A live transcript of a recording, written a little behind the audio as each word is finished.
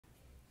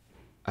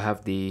I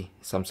have the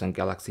Samsung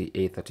Galaxy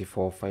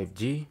A34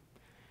 5G,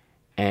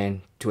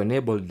 and to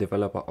enable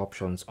developer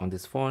options on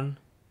this phone,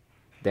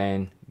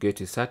 then go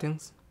to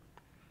settings.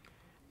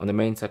 On the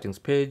main settings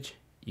page,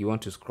 you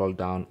want to scroll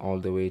down all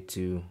the way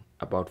to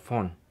about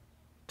phone.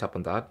 Tap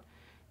on that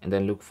and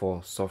then look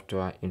for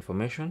software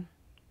information.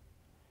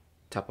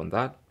 Tap on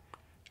that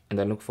and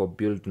then look for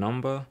build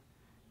number.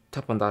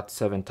 Tap on that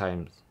 7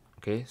 times.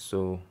 Okay,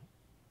 so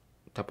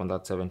tap on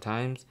that 7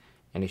 times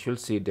and you should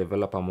see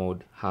developer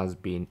mode has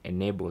been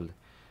enabled.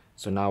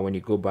 So now when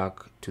you go back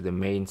to the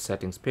main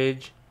settings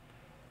page,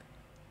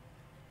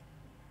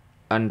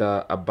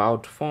 under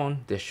about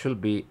phone, there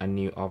should be a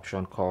new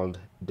option called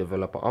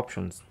developer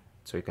options.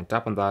 So you can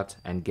tap on that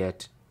and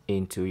get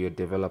into your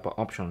developer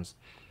options.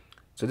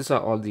 So these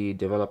are all the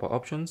developer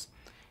options,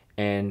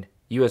 and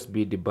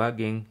USB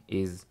debugging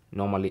is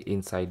normally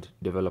inside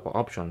developer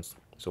options.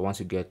 So once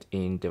you get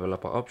in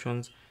developer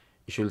options,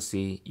 you should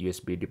see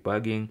USB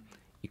debugging.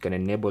 You can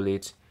enable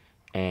it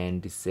and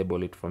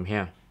disable it from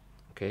here.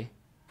 Okay,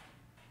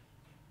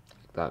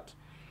 like that.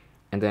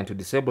 And then to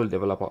disable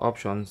developer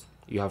options,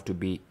 you have to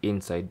be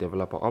inside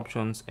developer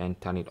options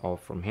and turn it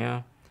off from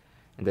here.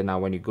 And then now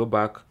when you go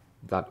back,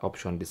 that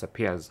option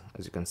disappears,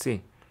 as you can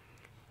see.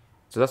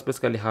 So that's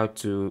basically how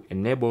to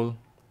enable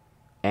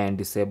and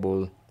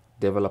disable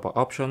developer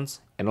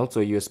options and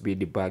also USB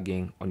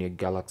debugging on your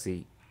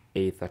Galaxy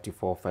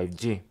A34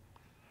 5G.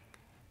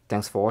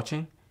 Thanks for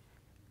watching.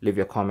 Leave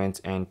your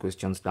comments and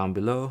questions down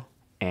below,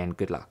 and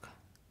good luck.